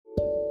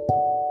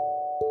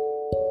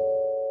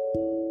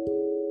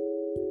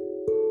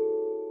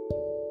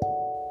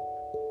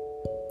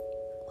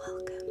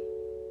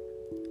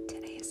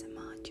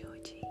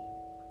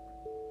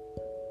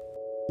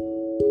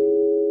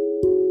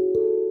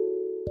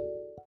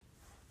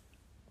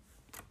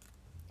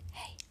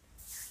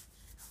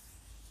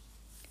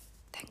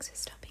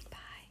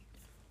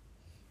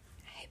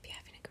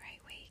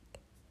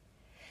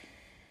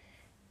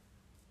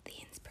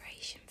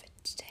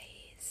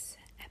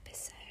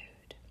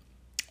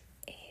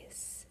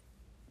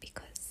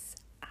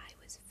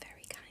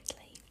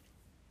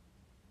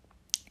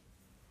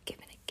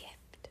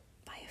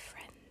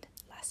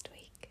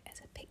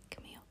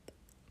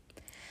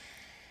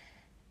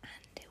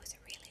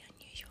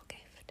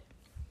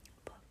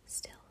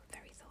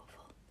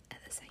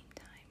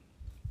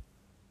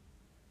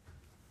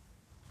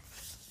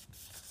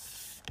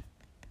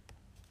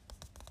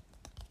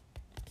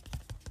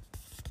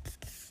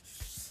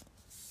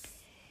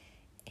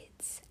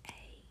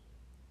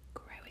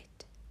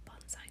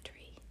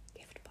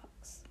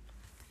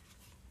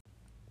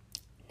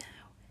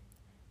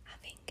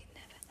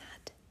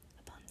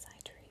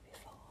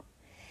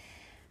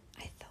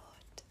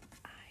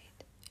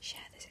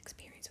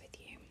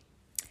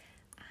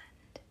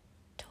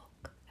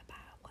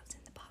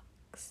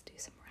box, do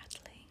some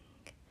rattling,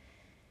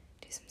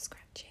 do some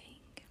scratching,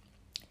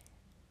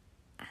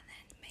 and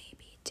then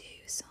maybe do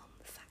some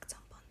facts on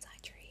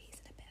bonsai trees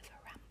and a bit of a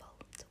ramble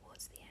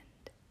towards the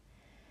end.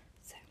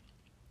 So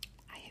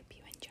I hope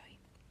you enjoy.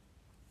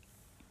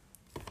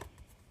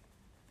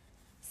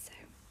 So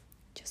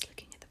just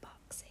looking at the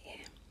box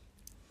here,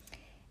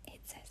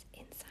 it says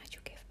inside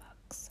your gift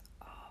box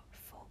are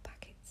 4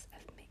 packets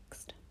of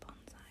mixed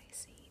bonsai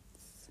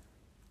seeds.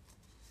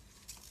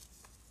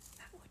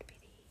 That would be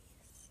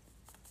these.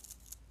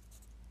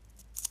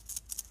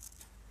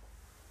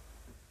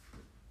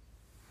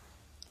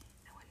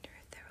 I wonder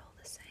if they're all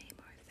the same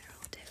or if they're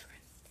all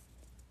different,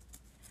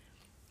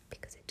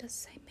 because it does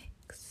say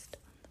mixed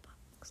on the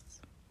box.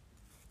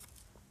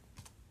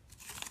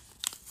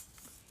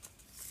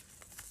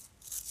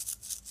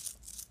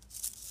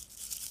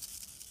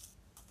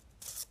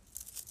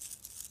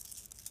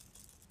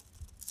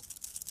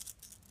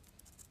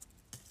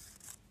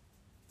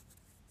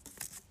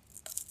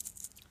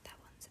 That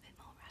one's a bit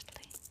more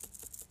rattly.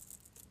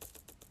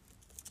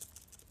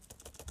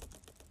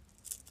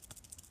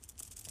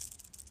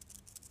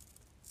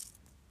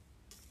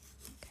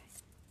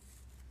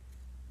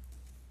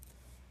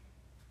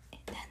 Okay.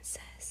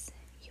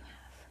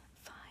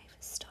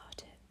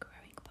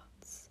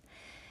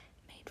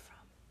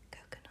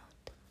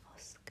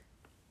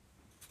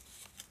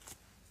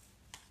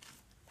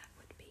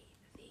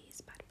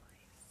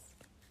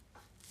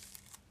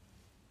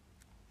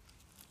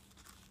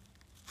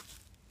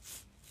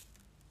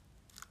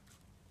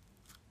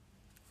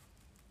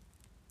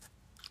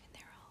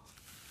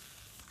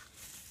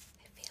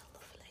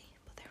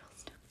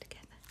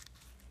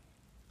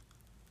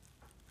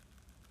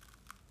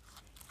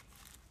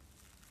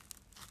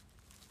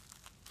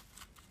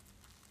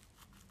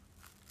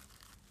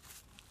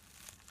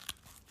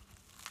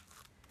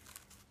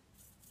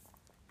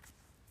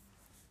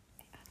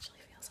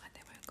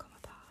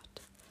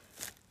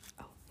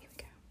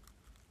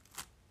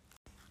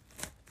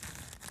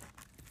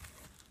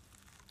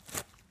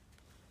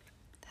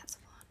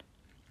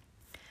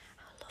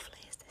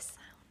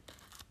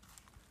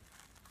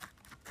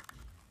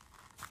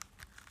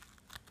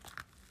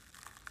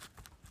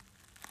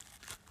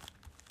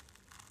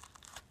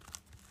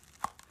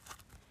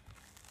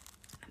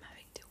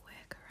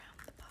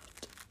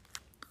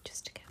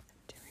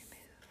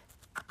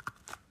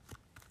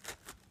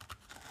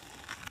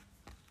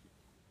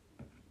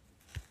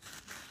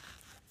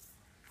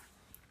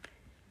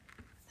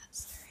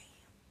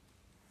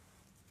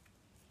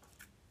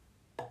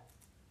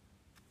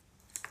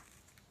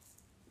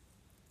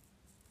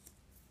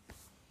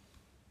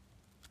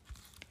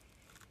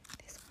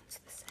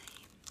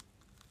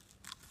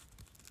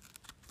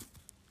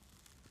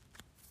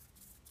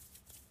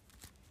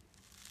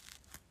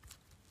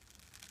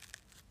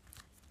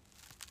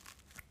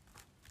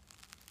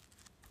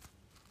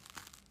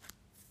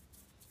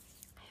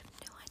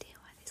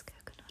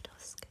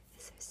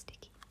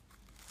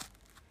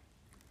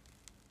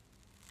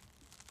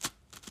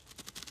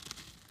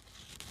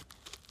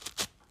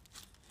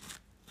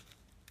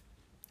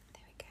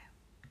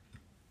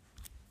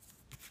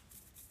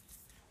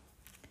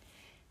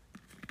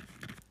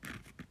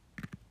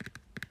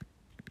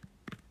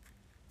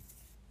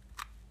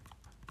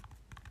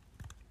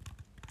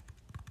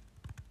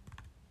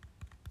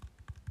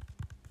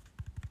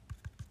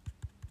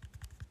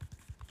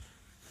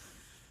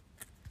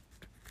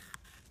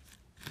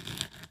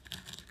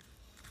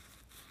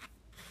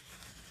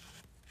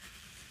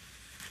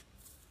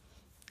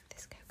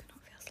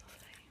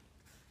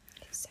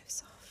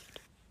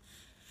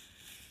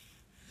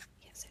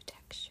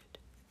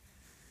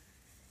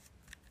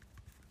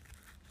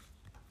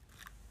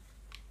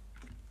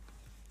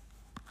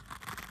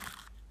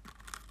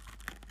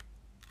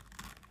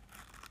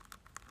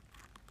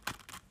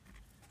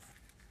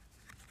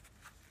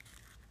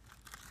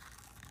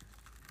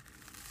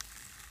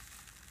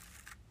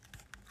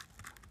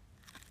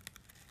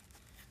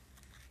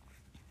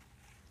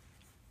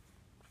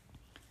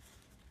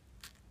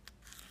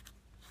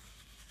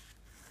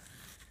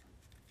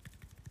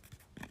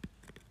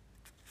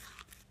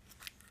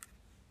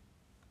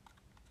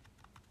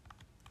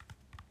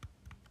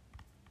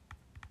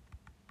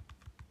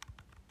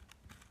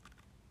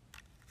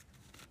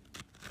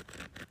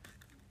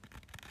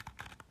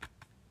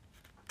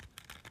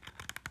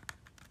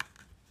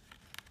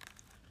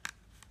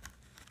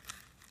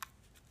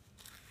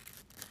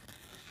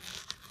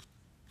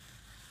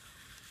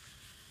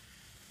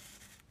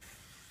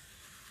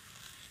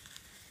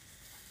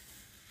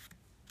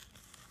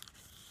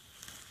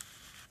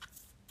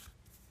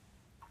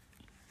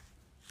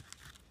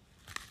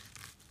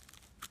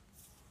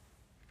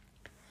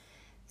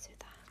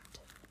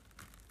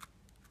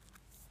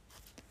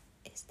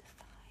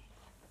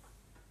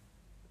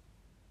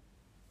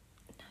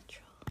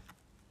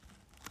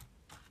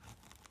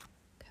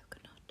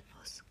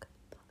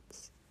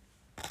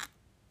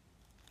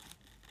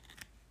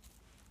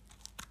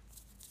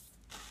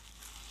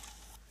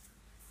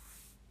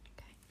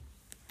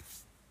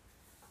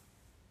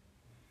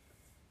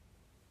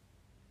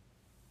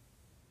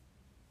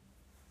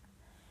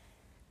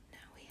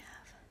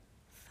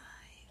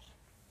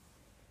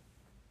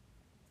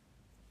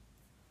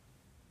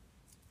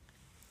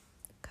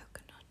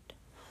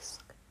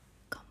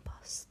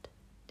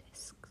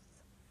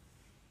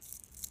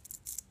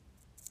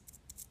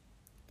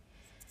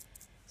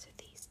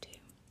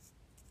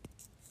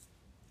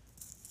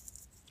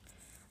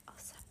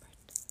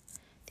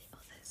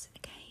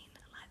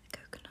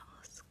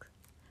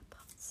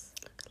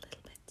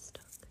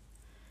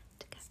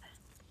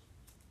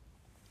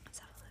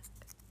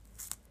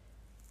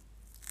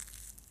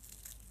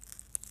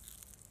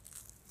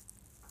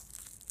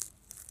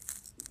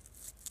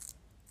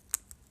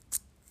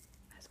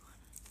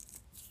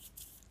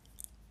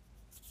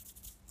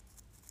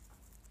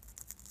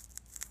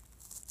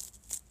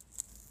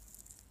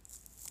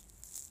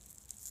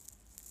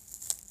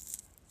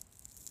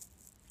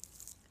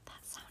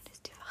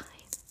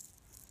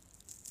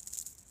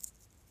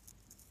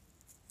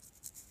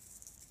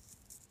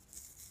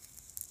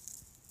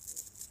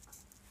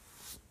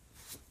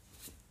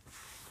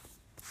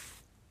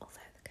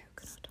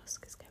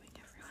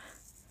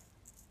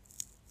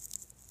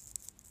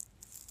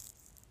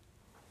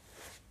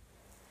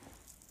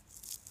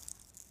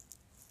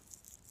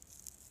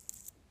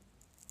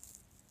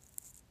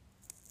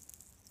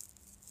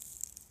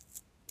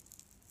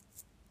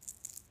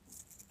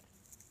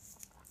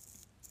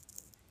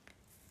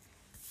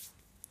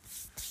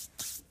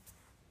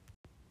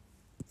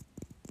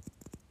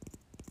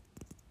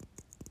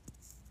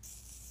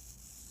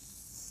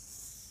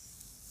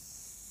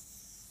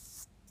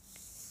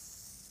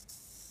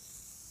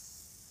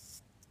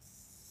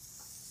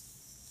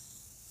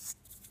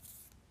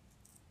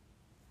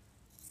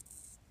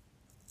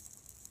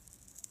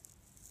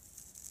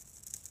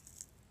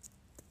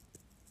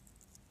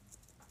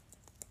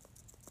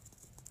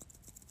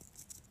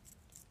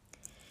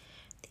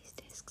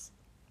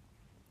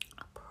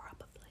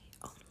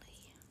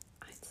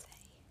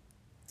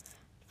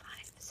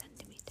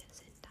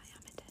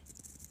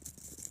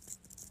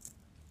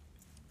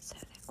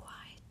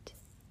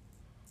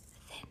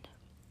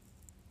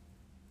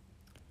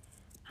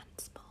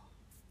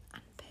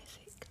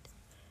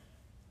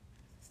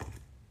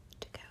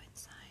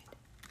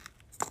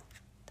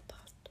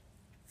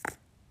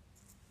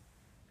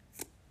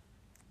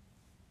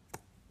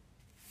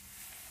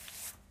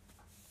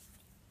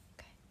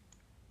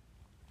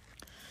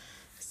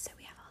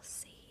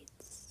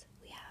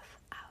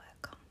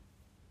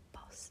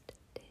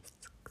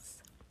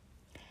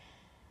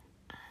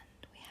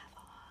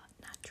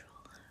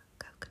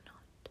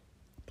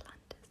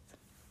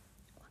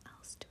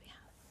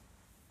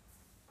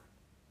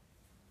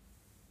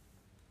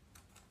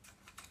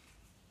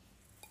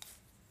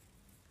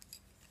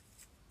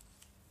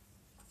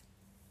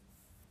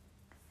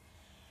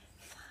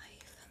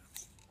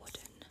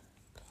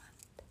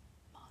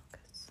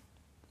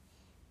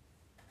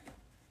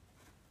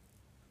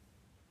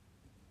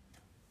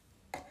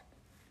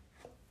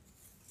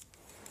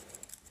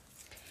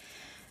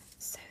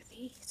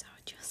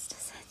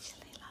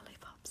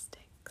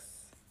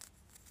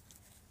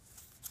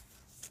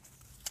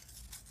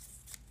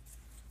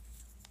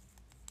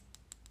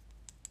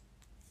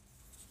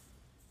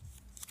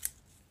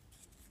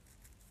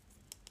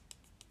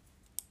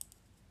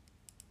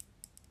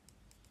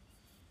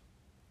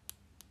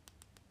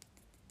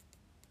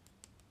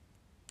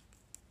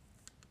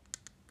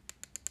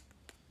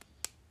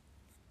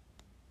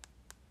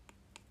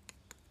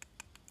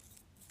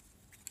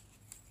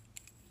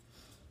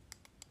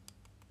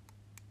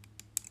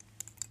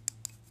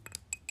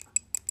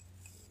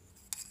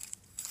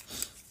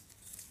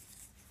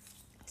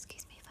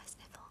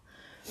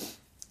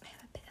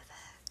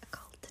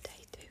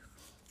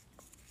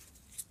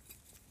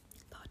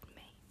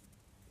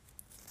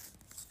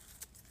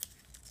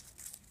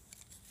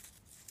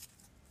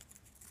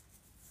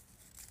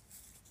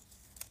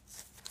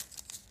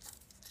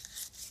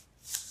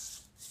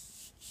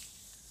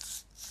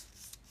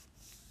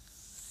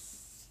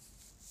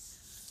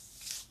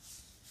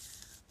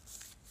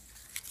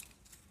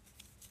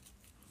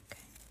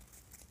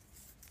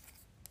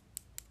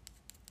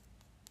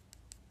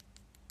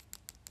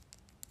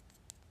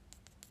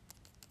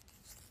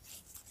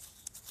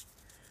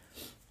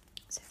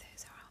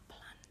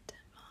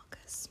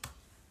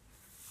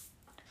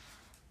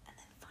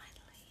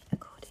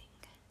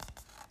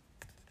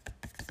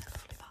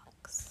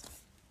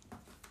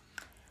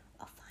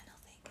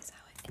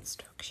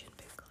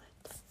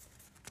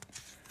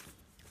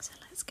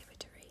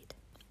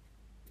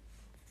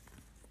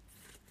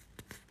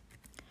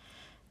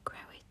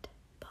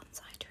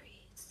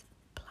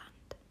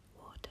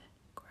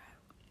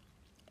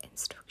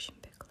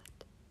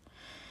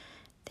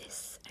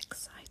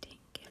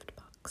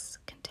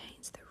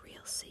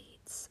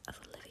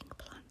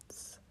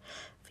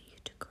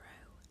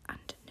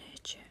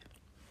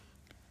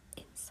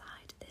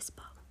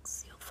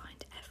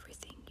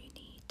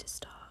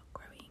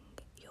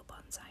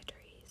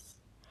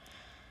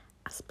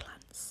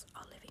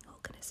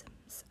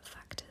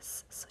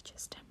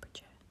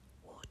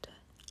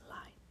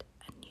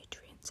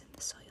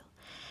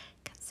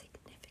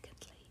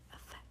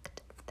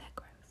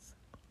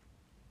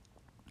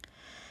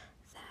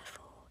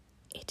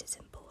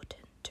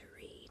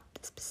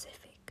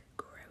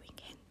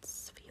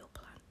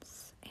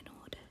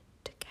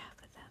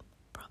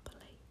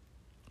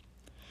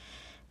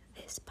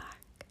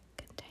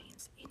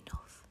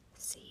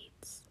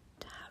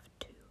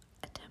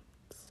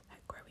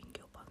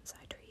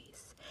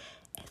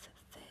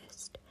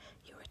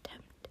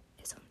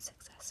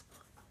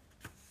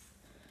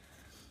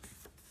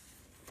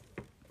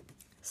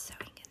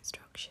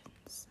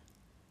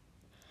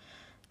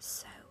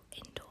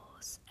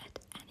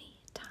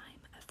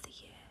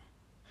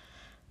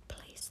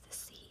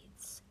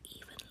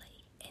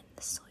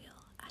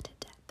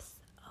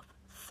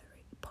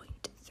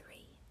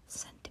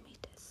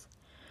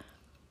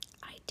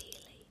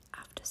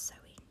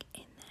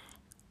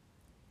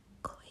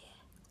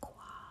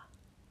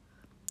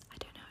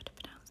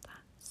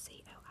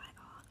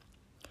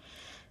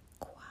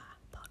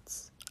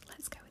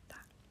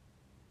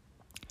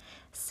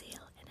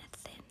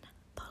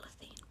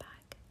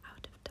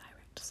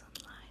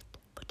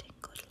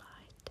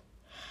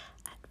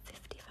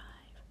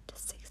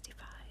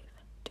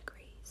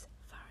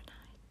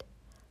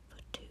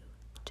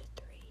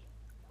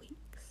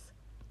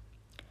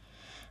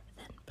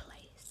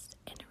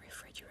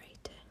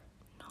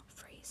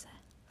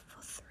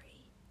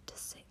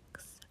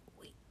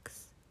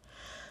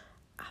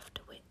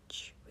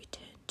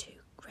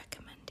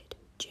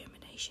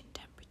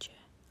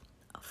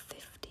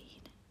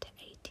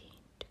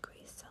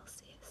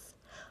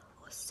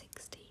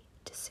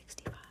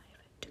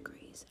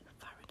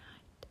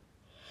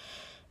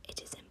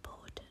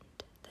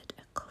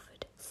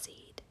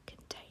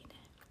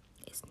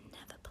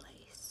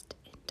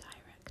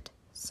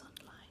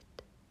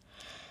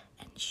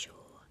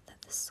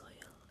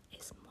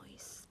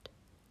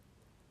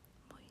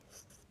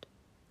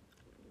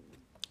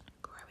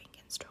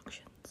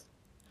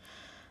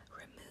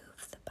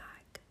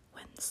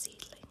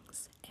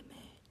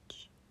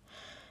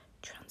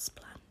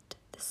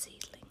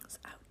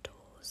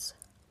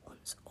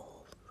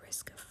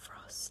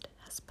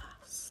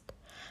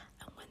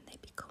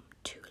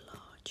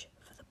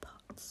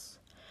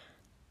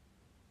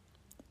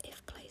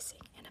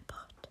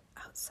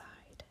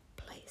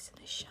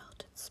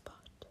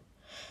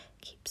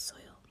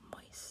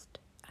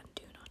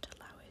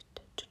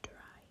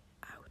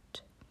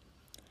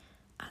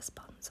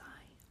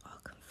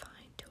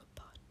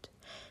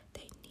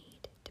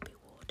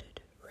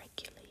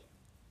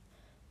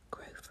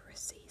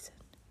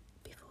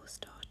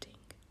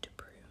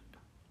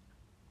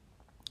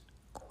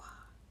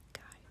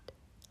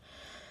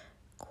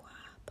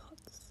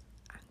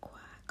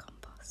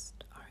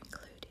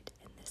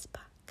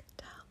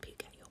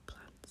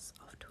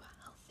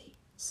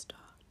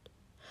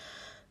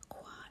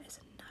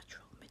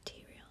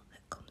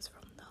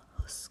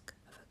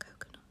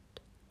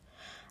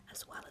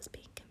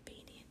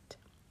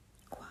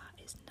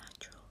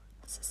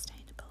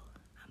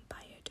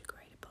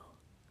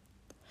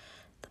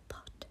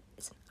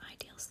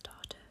 ideal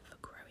starter for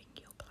growing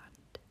your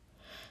plant.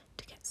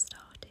 To get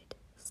started,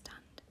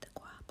 stand the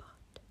guar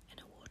pot in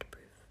a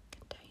waterproof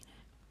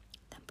container,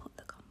 then put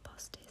the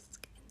compost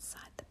disc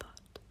inside the pot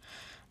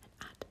and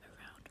add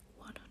around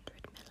 100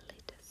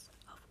 millilitres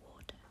of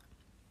water.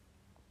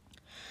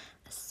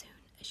 As soon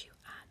as you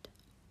add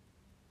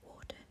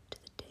water to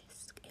the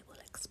disc, it will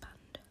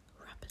expand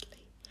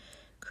rapidly,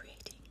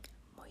 creating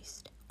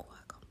moist guar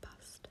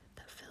compost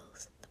that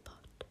fills the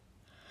pot.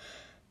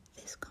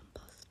 This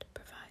compost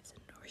provides a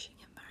nourishing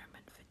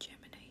environment for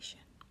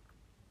germination,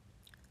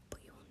 but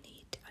you will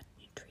need to add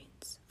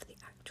nutrients for the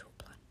actual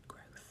plant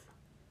growth.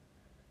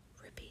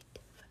 Repeat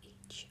for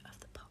each of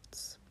the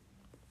pots.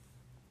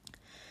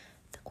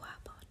 The guar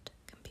pot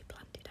can be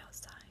planted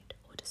outside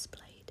or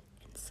displayed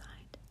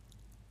inside.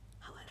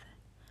 However,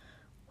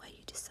 where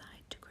you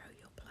decide to grow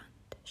your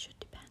plant should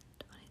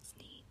depend on its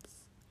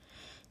needs.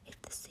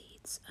 If the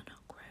seeds are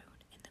not grown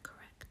in the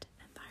correct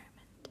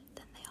environment,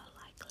 then they are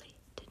likely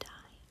to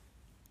die.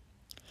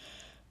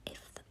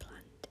 If the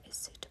plant is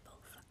suitable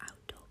for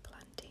outdoor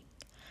planting,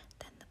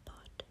 then the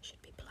pot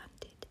should be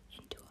planted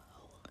into a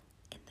hole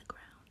in the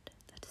ground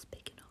that is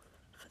big enough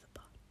for the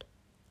pot.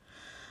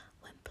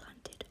 When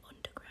planted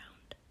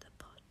underground, the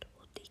pot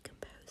will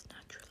decompose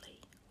naturally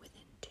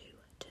within 2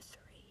 to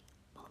 3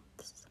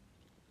 months.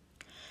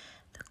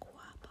 The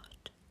guar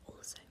pot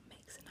also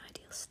makes an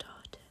ideal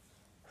starter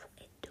for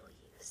indoor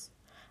use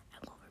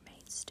and will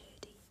remain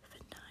sturdy for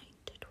 9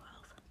 to 12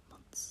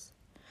 months.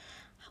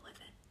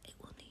 However, it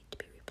will need to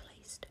be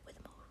replaced with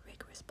a more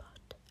rigorous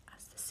pot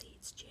as the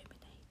seeds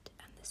germinate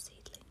and the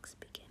seedlings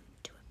begin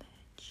to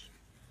emerge.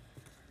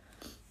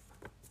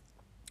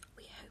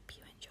 We hope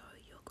you enjoy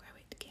your Grow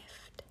It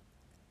gift.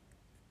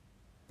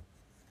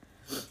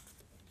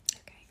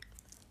 Okay,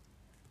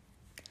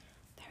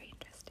 very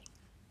interesting.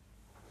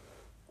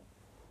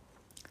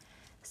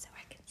 So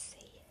I can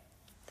see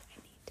that I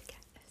need to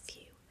get a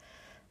few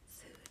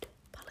food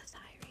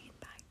polythyrene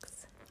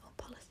bags, or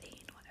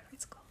polythene, whatever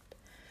it's called,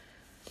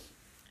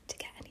 to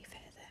get any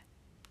further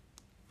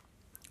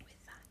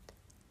with that.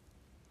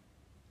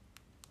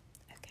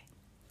 Okay,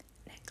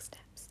 next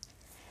steps.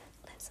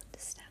 Let's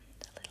understand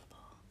a little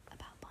more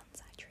about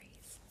bonsai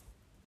trees.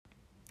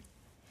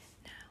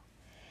 Now,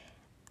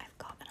 I've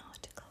got an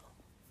article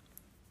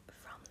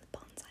from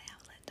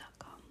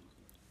bonsaiOutlet.com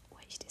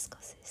which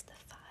discusses the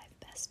 5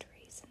 best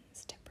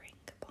reasons to bring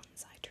a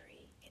bonsai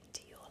tree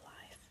into your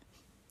life.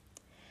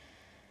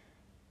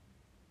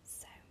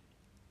 So,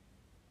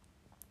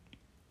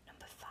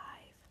 number 5,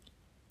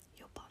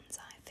 your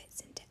bonsai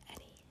fits into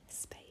any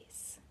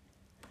space,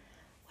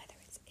 whether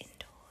it's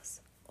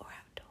indoors or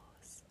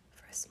outdoors,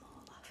 for a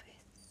small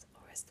office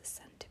or as the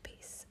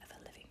centerpiece of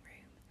a living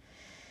room.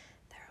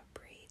 There are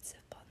breeds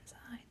of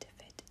bonsai to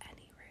fit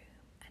any room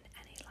and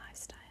any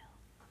lifestyle,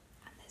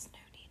 and there's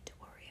no need to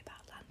worry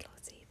about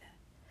landlords either.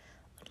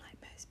 Unlike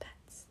most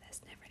pets,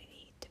 there's never any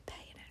need to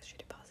pay an extra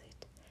deposit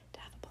to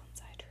have a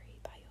bonsai tree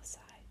by your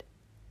side.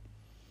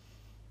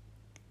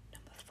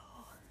 Number 4,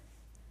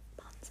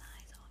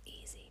 bonsais are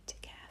easy to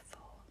care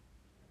for.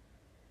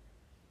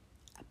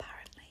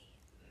 Apparently,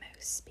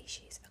 most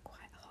species are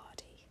quite